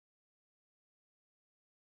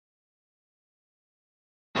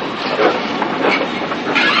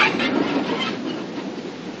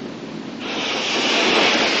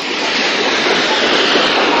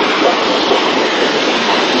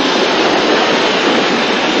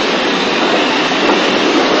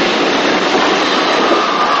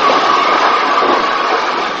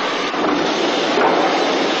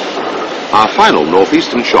Our final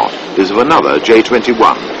northeastern shot is of another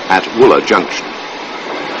J21 at Wooler Junction.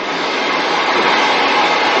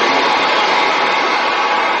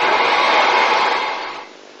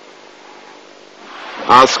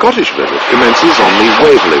 Our Scottish visit commences on the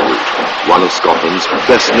Waverley route, one of Scotland's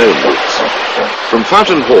best-known routes. From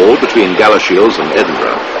Fountain Hall between Galashiels and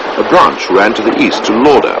Edinburgh, a branch ran to the east to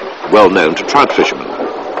Lauder, well known to trout fishermen.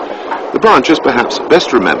 The branch is perhaps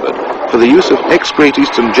best remembered for the use of ex-Great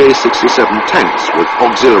Eastern J67 tanks with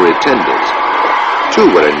auxiliary tenders.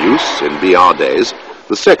 Two were in use in BR days,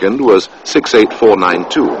 the second was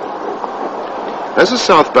 68492. As a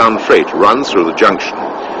southbound freight runs through the junction,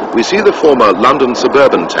 we see the former London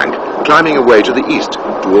Suburban tank climbing away to the east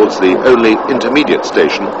towards the only intermediate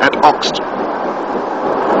station at Oxton.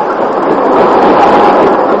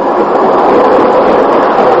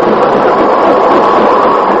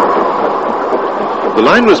 The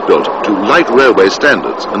line was built to light railway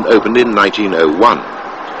standards and opened in 1901.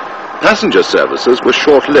 Passenger services were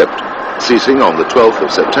short-lived, ceasing on the 12th of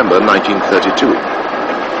September 1932.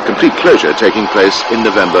 Complete closure taking place in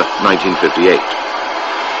November 1958.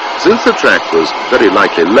 Since the track was very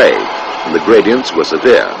lightly laid and the gradients were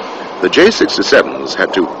severe, the J67s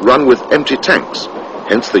had to run with empty tanks,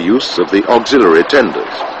 hence the use of the auxiliary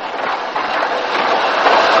tenders.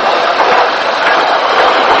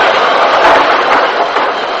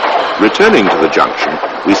 Returning to the junction,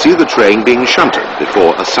 we see the train being shunted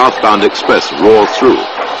before a southbound express roars through,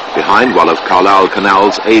 behind one of Carlisle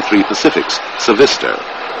Canal's A3 Pacifics, Savisto.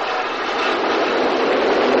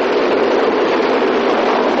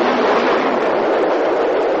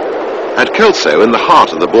 At Kelso, in the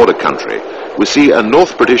heart of the border country, we see a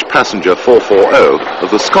North British passenger 440 of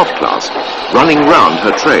the Scott class running round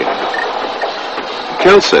her train.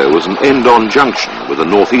 Kelso was an end-on junction with a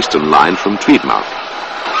northeastern line from Tweedmouth.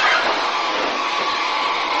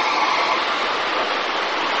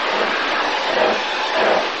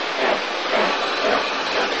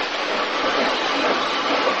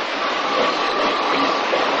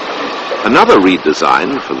 Another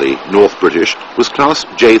redesign for the North British was Class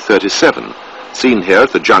J37, seen here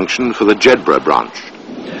at the junction for the Jedburgh branch.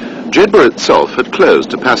 Jedburgh itself had closed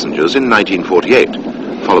to passengers in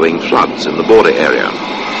 1948, following floods in the border area.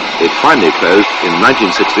 It finally closed in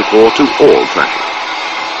 1964 to all traffic.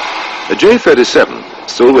 A J37,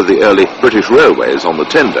 still with the early British Railways on the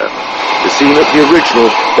tender, is seen at the original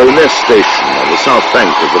Bowness station on the south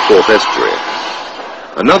bank of the Forth Estuary.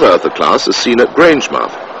 Another of the class is seen at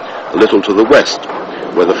Grangemouth, a little to the west,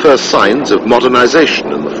 where the first signs of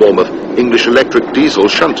modernization in the form of English electric diesel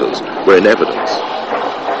shunters were in evidence.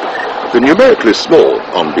 The numerically small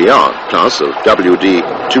on BR class of WD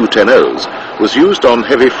 210Os was used on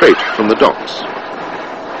heavy freight from the docks.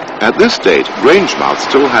 At this date, Grangemouth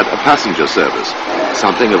still had a passenger service,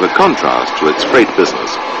 something of a contrast to its freight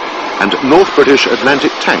business, and North British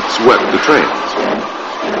Atlantic tanks worked the trains.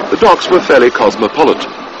 The docks were fairly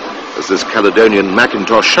cosmopolitan, as this Caledonian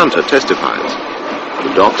Macintosh shunter testifies.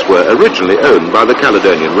 The docks were originally owned by the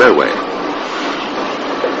Caledonian Railway.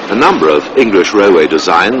 A number of English railway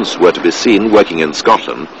designs were to be seen working in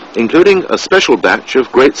Scotland, including a special batch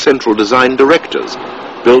of Great Central Design directors,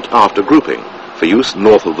 built after grouping, for use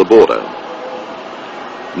north of the border.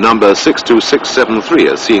 Number 62673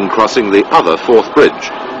 is seen crossing the other Forth Bridge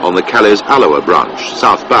on the Calais Alloa branch,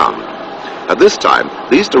 southbound. At this time,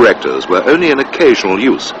 these directors were only in occasional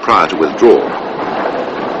use prior to withdrawal.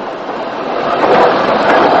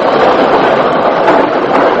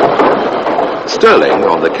 Stirling,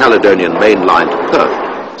 on the Caledonian main line to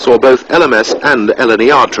Perth, saw both LMS and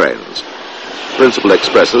LNER trains. Principal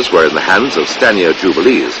expresses were in the hands of Stanier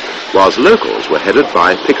Jubilees, whilst locals were headed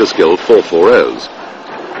by Pickersgill 440s.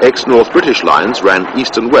 Ex-North British lines ran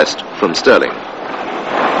east and west from Stirling.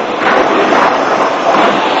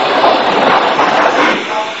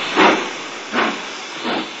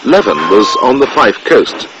 Leven was on the Fife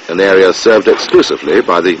coast, an area served exclusively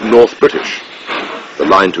by the North British. The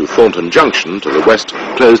line to Thornton Junction to the west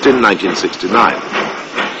closed in 1969.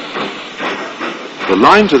 The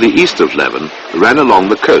line to the east of Leven ran along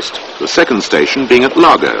the coast, the second station being at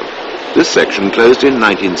Largo. This section closed in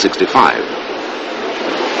 1965.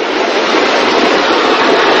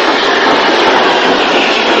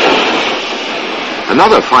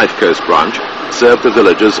 Another Fife Coast branch served the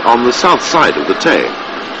villages on the south side of the Tay,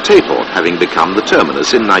 Tayport having become the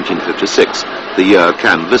terminus in 1956, the year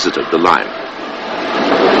Cam visited the line.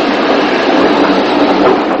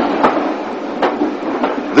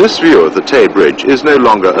 This view of the Tay Bridge is no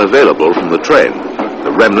longer available from the train,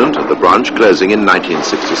 the remnant of the branch closing in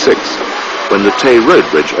 1966, when the Tay Road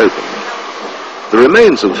Bridge opened. The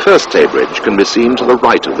remains of the first Tay Bridge can be seen to the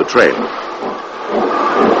right of the train.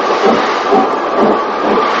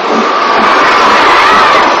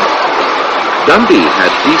 Dundee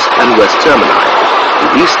had east and west termini,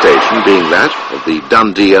 the east station being that of the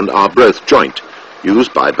Dundee and Arbroath joint,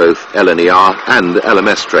 used by both LNER and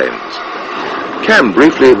LMS trains. Cam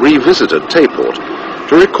briefly revisited Tayport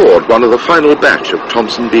to record one of the final batch of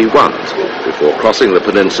Thompson B1s before crossing the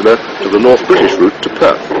peninsula to the North British route to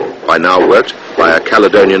Perth, by now worked by a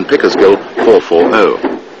Caledonian Pickersgill 440.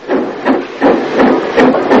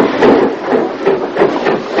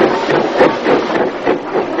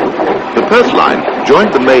 The Perth line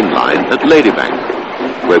joined the main line at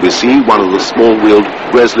Ladybank, where we see one of the small-wheeled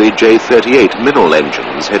Gresley J38 mineral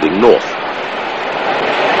engines heading north.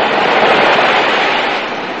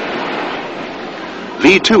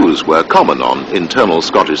 V2s were common on internal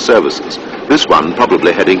Scottish services, this one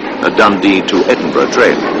probably heading a Dundee to Edinburgh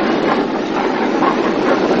train.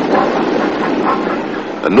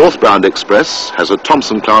 A northbound express has a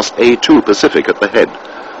Thomson-class A2 Pacific at the head,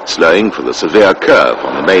 slowing for the severe curve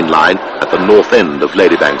on the main line at the north end of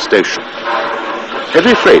Ladybank Station.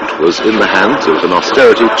 Heavy freight was in the hands of an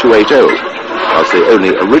Austerity 280, whilst the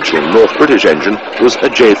only original North British engine was a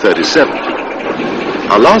J37.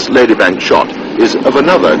 Our last Ladybank shot is of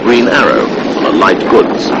another Green Arrow on a light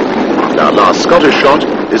goods. Our last Scottish shot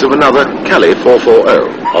is of another Calais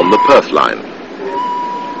 440 on the Perth line.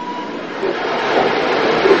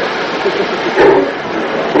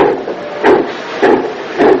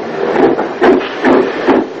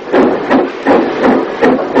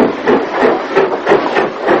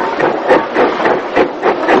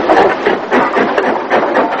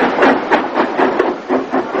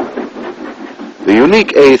 The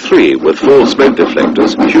unique A3 with 4 smoke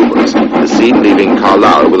deflectors, humorous, is seen leaving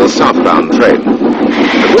Carlisle with a southbound train.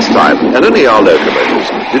 At this time, LNER locomotives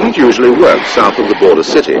didn't usually work south of the border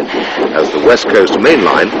city, as the West Coast main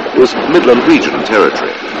line was Midland Region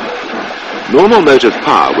territory. Normal motive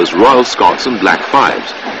power was Royal Scots and Black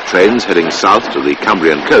Fives, trains heading south to the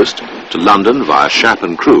Cumbrian coast, to London via Shap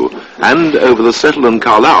and Crewe, and over the Settle and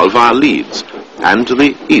Carlisle via Leeds, and to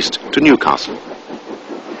the east to Newcastle.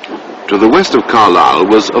 To the west of Carlisle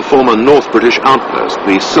was a former North British outpost,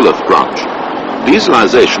 the Silloth branch.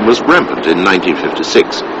 Dieselisation was rampant in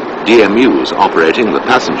 1956, DMUs operating the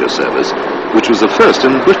passenger service, which was the first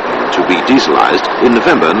in Britain to be dieselised in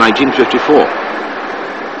November 1954.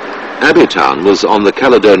 Abbeytown was on the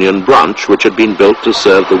Caledonian branch which had been built to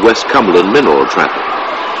serve the West Cumberland mineral traffic.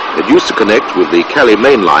 It used to connect with the Calais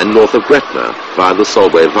main line north of Gretna via the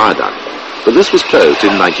Solway Viaduct, but this was closed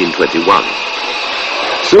in 1921.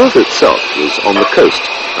 Silloth itself was on the coast,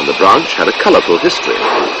 and the branch had a colourful history.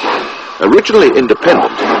 Originally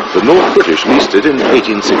independent, the North British leased it in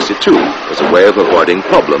 1862 as a way of avoiding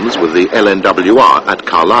problems with the LNWR at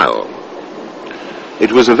Carlisle.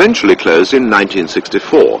 It was eventually closed in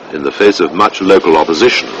 1964 in the face of much local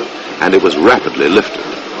opposition, and it was rapidly lifted.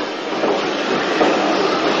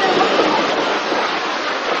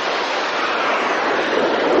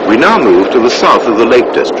 We now move to the south of the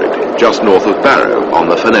Lake District, just north of Barrow, on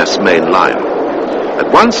the Furness main line.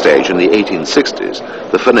 At one stage in the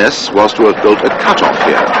 1860s, the Furness was to have built a cut-off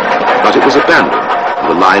here, but it was abandoned, and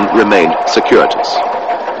the line remained circuitous.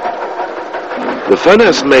 The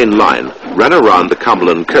Furness main line ran around the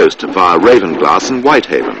Cumberland coast via Ravenglass and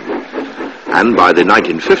Whitehaven, and by the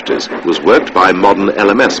 1950s was worked by modern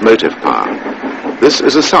LMS motive power. This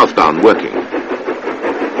is a southbound working.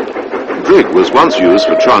 Drigg was once used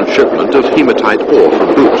for transshipment of hematite ore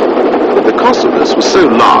from Boot, but the cost of this was so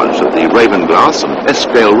large that the Ravenglass and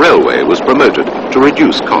Eskdale Railway was promoted to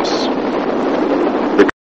reduce costs.